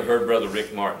time you ever heard Brother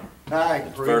Rick Martin?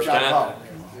 First time?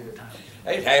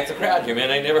 Hey, half the crowd here, man,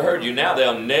 they never heard you. Now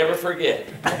they'll never forget.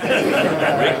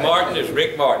 Rick Martin is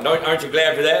Rick Martin. Aren't you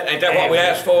glad for that? Ain't that what we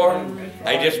asked for?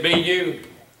 Hey, just be you.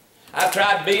 I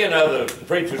tried being other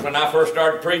preachers when I first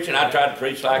started preaching. I tried to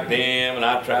preach like them, and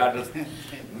I tried to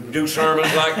do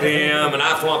sermons like them, and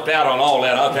I flunked out on all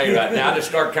that, I'll tell you right now. I just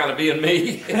started kind of being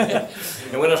me.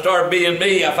 And when I started being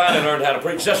me, I finally learned how to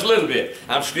preach just a little bit.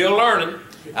 I'm still learning.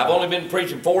 I've only been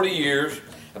preaching 40 years.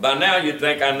 By now you'd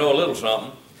think I know a little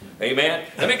something. Amen.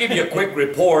 Let me give you a quick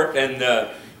report, and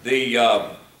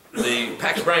the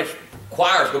Pax Branch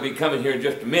choir is going to be coming here in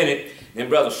just a minute, and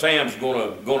Brother Sam's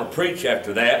going to preach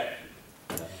after that.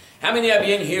 How many of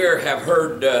you in here have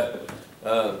heard,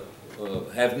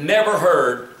 have never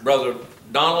heard Brother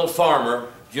Donald Farmer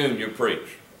Jr.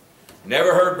 preach?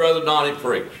 Never heard Brother Donnie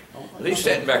preach? Well, he's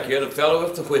sitting back here, the fellow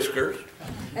with the whiskers.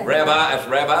 That's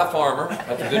Rabbi Farmer.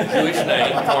 That's a good Jewish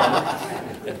name, Farmer.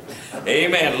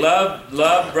 Amen.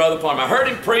 Love Brother Farmer. I heard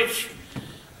him preach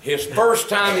his first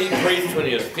time he preached when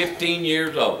he was 15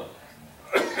 years old.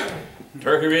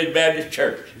 Turkey Ridge Baptist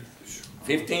Church.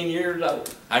 15 years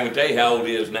old. I can tell you how old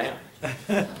he is now.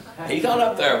 He's not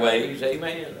up there ways,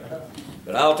 amen.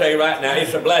 But I'll tell you right now,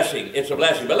 it's a blessing. It's a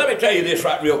blessing. But let me tell you this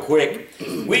right real quick.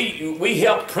 We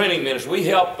help printing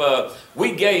ministry.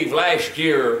 We gave last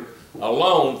year a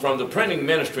loan from the printing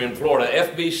ministry in Florida,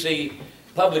 FBC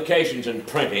Publications and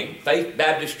Printing, Faith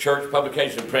Baptist Church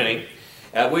Publications and Printing.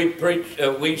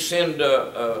 We send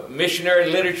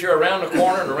missionary literature around the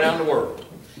corner and around the world.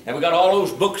 And we got all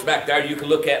those books back there you can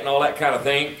look at and all that kind of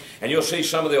thing. And you'll see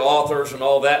some of the authors and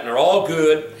all that, and they're all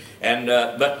good. And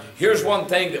but here's one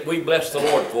thing that we bless the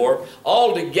Lord for.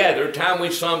 All together, time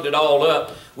we summed it all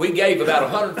up, we gave about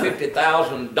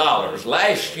 $150,000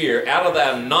 last year out of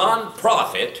that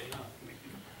non-profit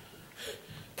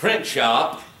print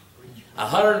shop.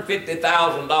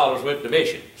 $150,000 went to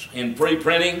missions in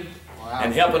pre-printing. Wow.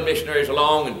 And helping missionaries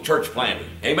along and church planting.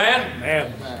 Amen?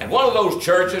 Amen? And one of those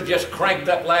churches just cranked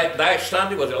up last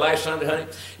Sunday. Was it last Sunday, honey?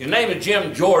 His name is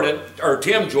Tim Jordan.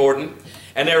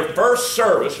 And their first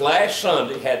service last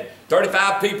Sunday had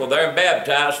 35 people there and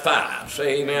baptized 5.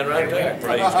 Say amen right there.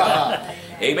 Praise God.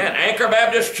 Amen. Anchor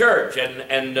Baptist Church.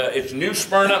 And it's New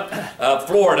Smyrna,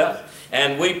 Florida.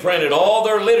 And we printed all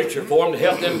their literature for them to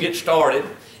help them get started.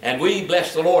 And we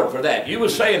bless the Lord for that. You were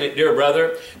saying it, dear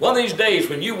brother. One of these days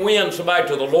when you win somebody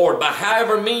to the Lord by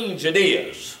however means it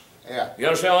is. Yeah. You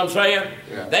understand what I'm saying?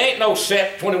 Yeah. There ain't no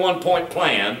set 21-point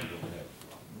plan.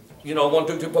 You know, 1,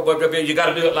 2, 3, 4, 5, 6, you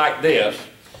got to do it like this.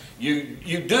 You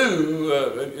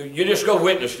just go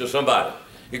witness to somebody.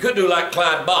 You could do like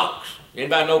Clyde Box.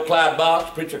 Anybody know Clyde Box?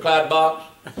 Preacher Clyde Box?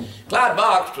 Clyde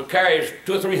Box carries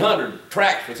 200 or 300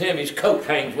 tracts with him. His coat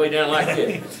hangs way down like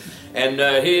this. And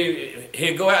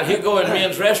he'd go out, he'd go in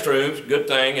men's restrooms. Good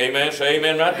thing, amen. Say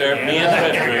amen right there.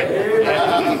 Men's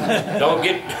restroom.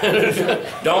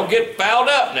 Don't get fouled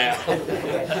up now.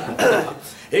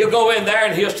 He'll go in there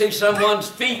and he'll see someone's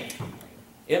feet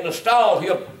in the stall.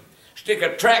 He'll stick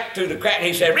a tract through the crack and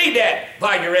he said, "Read that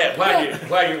while you're at, while you're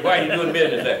doing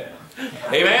business there."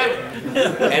 Amen?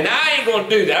 And I ain't going to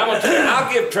do that. I'm going to tell you, I'll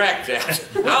give tracts out.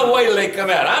 I'll wait till they come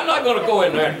out. I'm not going to go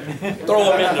in there and throw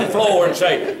them in the floor and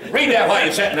say, "Read that while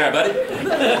you're sitting there, buddy."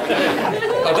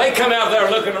 Because they come out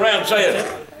there looking around saying,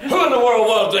 "Who in the world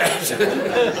was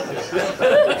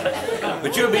that?"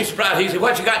 But you'll be surprised. He said,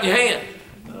 "What you got in your hand?"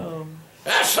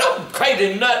 That's some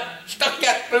crazy nut stuck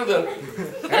that through the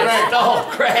stall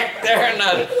crack there. And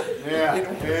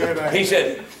he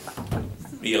said,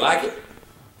 "Do you like it?"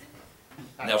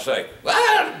 And they'll say,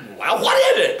 "Well,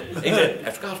 what is it?" He said,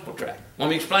 "That's gospel tract. Want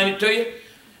me to explain it to you?"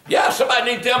 "Yeah,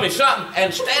 somebody needs to tell me something."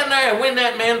 And stand there and win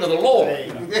that man to the Lord.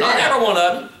 Not every one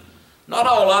of them. Not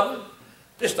all of them.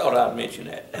 Just thought I'd mention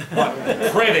that. What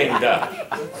printing does.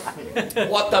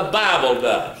 What the Bible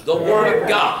does. The Word of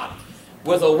God.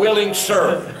 With a willing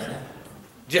servant.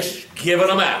 Just giving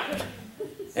them out.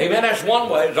 Amen. That's one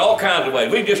way. There's all kinds of ways.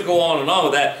 We just go on and on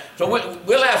with that. So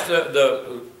we'll ask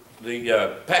the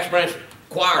Pax Branch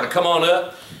choir to come on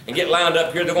up and get lined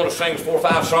up here. They're going to sing 4 or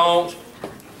 5 songs.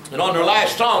 And on their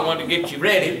last song, I want to get you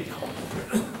ready.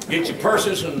 Get your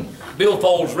purses and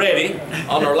billfolds ready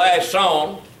on our last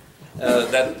song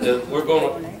that we're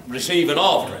going to receive an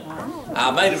offering. I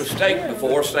made a mistake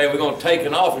before saying we're going to take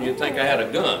an offering. You'd think I had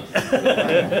a gun.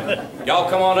 Y'all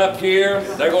come on up here.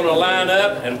 They're going to line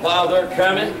up, and while they're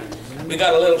coming, we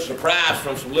got a little surprise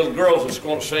from some little girls that's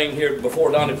going to sing here before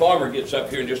Donnie Farmer gets up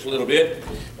here in just a little bit.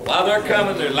 But while they're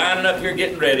coming, they're lining up here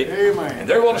getting ready. Amen. And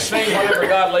they're going to sing whatever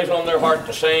God lays on their heart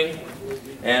to sing.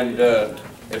 And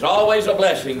It's always a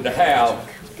blessing to have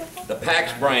the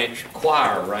Pax Branch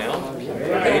choir around.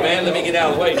 Amen. Let me get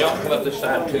out of the way. Y'all come up this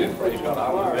side too. Praise God.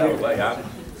 I'll get out of the way.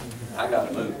 I got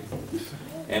to move.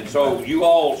 And so you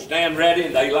all stand ready.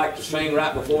 They like to sing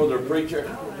right before their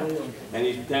preacher. And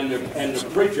the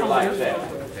preacher likes that.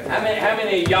 How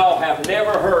many of y'all have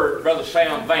never heard Brother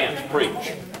Sam Vance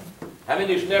preach? How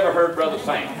many has never heard Brother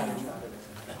Sam?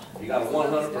 You got a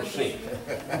 100%.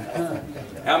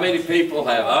 How many people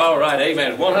have? All right,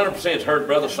 amen. 100% has heard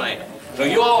Brother Sam. So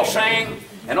you all sing,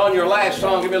 and on your last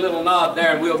song, give me a little nod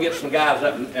there, and we'll get some guys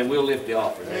up and we'll lift the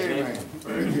offering. Amen.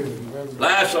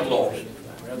 Bless them, Lord.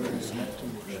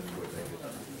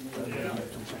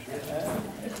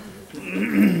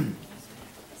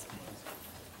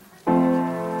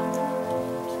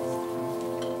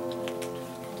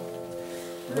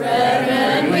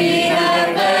 Brethren, we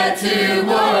have met to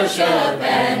worship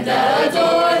and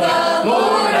adore the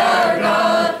Lord our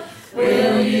God.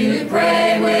 Will you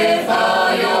pray with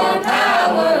all your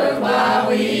power while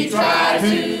we try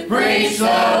to preach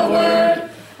the word?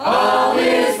 All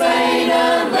is vain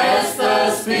unless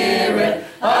the Spirit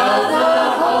of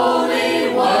the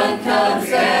Holy One comes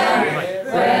down.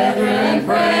 Brethren,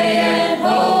 pray and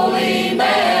holy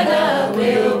manna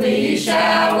will be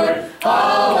showered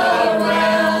all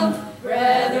around.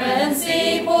 Brethren,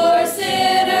 see poor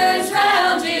sinners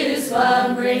round you,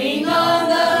 slumbering on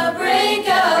the brink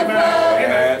of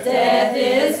woe. Death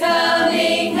is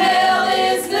coming, hell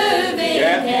is moving.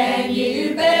 Can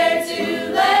you bear to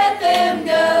let them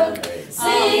go?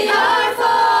 See our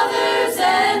fathers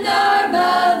and our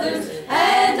mothers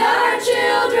and our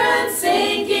children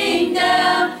sinking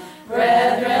down.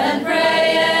 Brethren,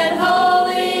 pray and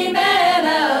holy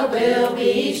manna will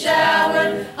be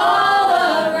showered all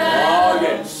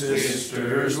around.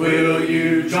 Sisters, will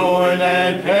you join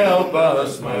and help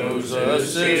us?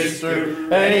 Moses'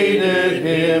 sister aided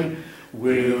him.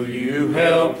 Will you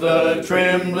help the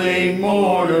trembling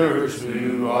mourners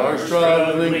who are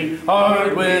struggling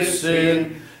hard with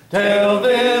sin? Tell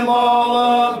them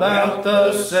all about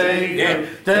the Savior.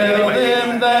 Tell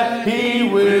them that He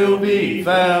will be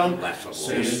found.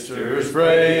 Sisters,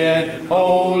 pray and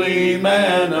holy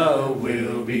manna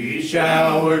will be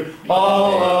showered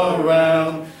all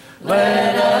around.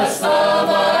 Let us love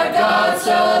our God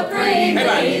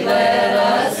supremely. Let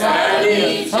us love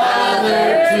each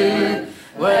other too.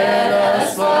 Let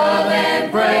us love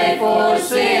and pray for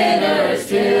sinners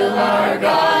till our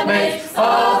God makes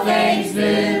all things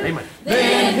new.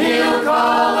 Then He'll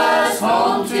call us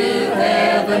home to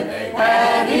heaven.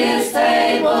 At His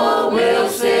table we'll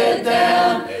sit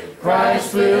down.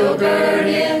 Christ will gird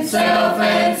Himself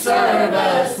and serve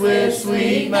us with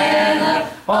sweet manna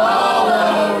all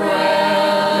around.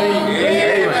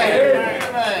 Amen.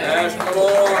 That's the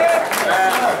Lord.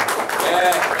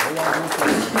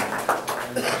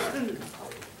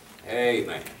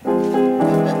 Amen.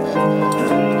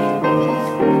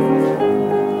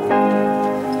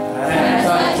 As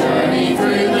I journey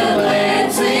through the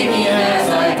land, singing as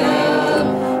I go,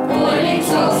 pointing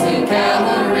souls to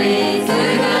Calvary,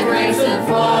 through the grace and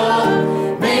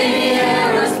flow. Many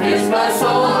errors pierced my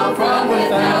soul from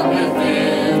without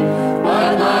within,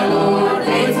 but my Lord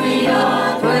leads me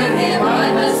on, through Him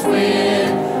I must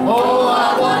win. Oh,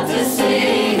 I want to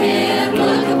see Him,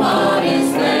 look upon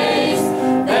His face,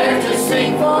 there to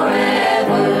sing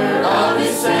forever of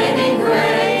His saving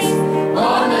grace.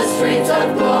 On the streets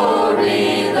of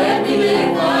glory, let me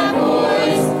lift my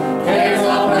voice. Cares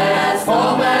all past,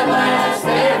 home at last,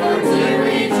 ever to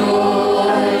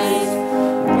rejoice.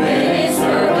 When in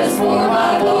service for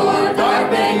my Lord,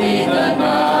 dark may be the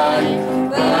night,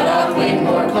 but I'll cling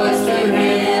more close to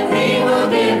Him, He will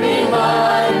give me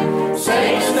light.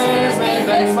 Satan's snares may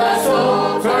vex my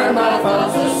soul, turn my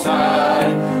thoughts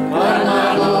aside, but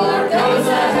my Lord goes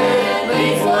ahead,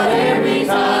 leads whatever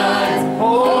betides.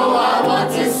 Oh, I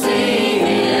want to see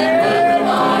Him, look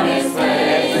upon His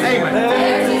face,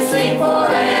 there to sing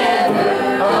forever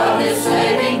of His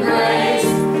saving grace.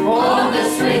 On the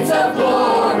streets of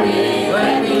glory,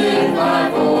 let me lift my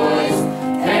voice.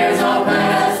 Cares all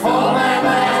past, home at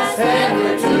last,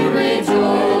 ever to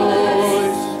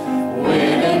rejoice.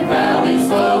 When in valleys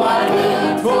low I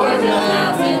look toward the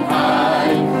mountain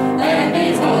high, and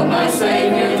behold my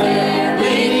Savior there,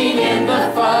 leading in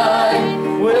the fight.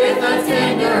 With a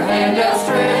tender hand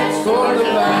outstretched toward the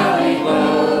valley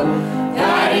low,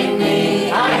 guiding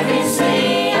me, I can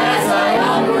see as I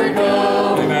onward go.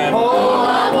 Oh,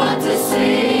 I want to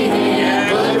see Him,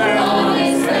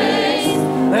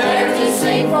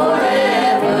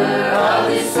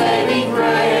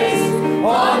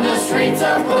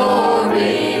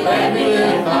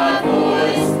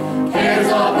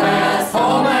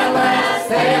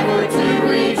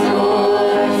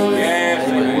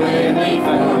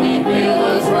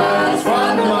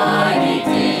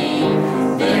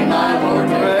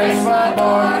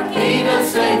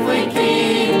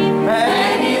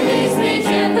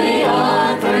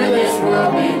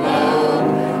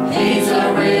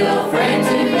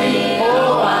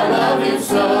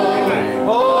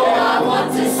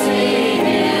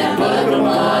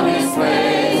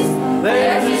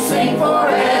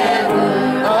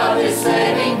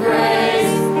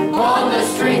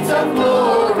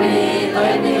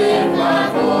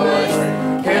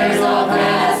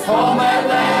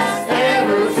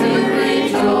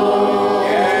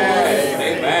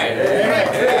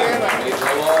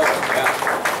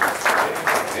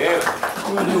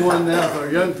 We'll do one now for our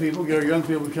young people. Get our young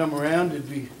people to come around. Did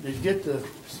you get the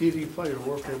CD player to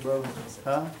work there, brother?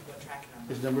 Huh?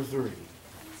 It's number 3.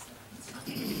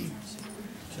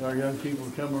 So our young people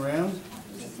to come around.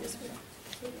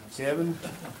 Kevin,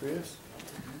 Chris.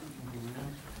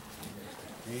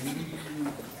 Amy.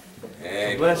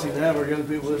 It's a blessing to have our young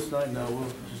people this night. No, we'll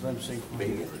just let them sing for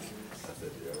me.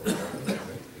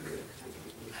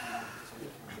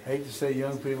 Hate to say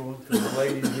young people, because the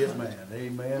ladies get mad.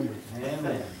 Amen.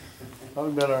 Amen.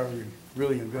 Talking about our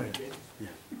really young. Go ahead. Yeah.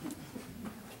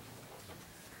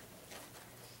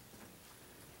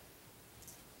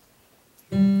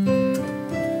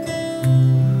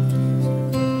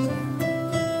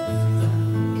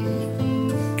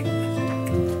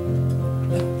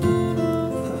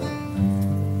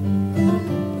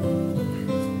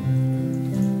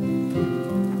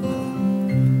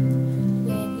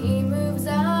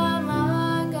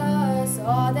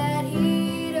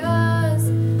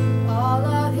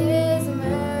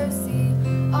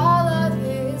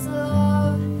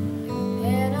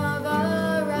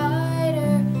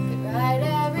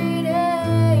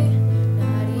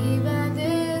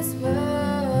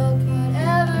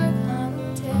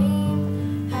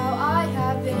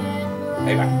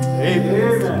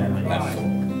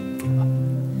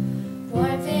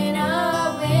 Warmth in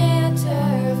a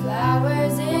winter,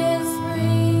 flowers in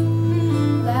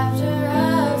spring, laughter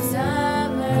of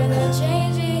summer, the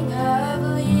changing of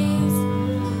leaves,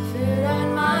 food on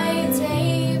my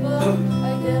table,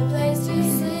 a good place to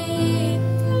sleep,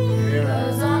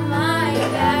 clothes on my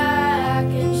back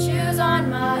and shoes on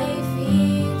my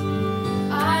feet.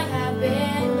 I have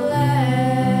been blessed.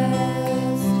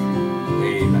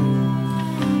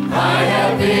 I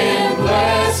have been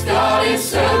blessed, God is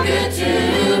so good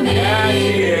to me.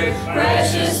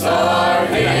 Precious are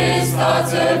His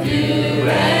thoughts of you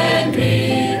and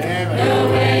me. No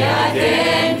way I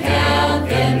can count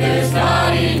them, there's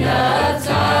not enough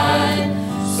time.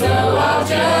 So I'll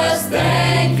just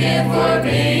thank Him for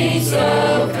being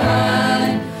so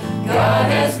kind.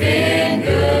 God has been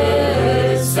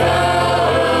good,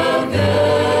 so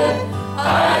good.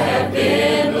 I have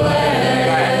been blessed.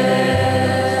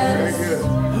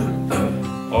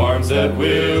 Arms that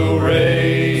will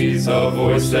raise, a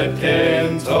voice that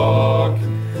can talk,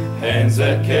 hands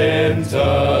that can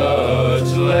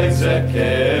touch, legs that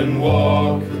can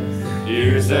walk,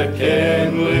 ears that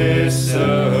can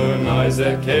listen, eyes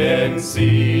that can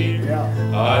see.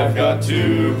 I've got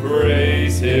to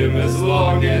praise Him as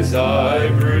long as I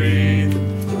breathe.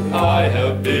 I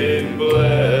have been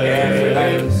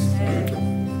blessed.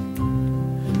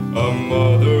 A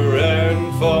mother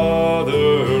and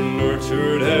father,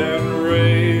 nurtured and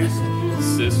raised,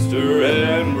 sister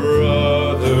and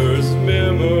brothers,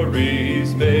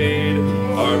 memories made.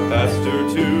 Our pastor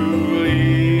to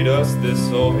lead us,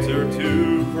 this altar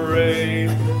to pray.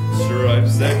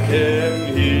 Stripes that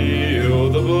can heal,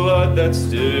 the blood that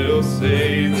still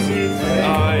saves.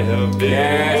 I have been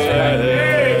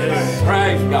blessed.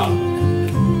 Praise God.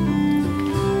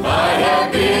 I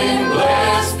have been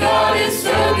blessed, God is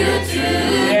so good to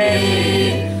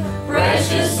me.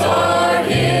 Precious are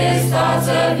His thoughts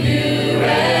of you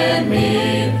and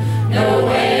me. No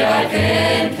way I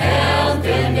can count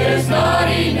them, there's not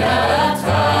enough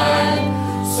time.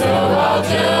 So I'll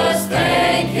just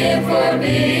thank Him for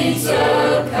being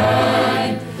so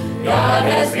kind. God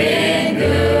has been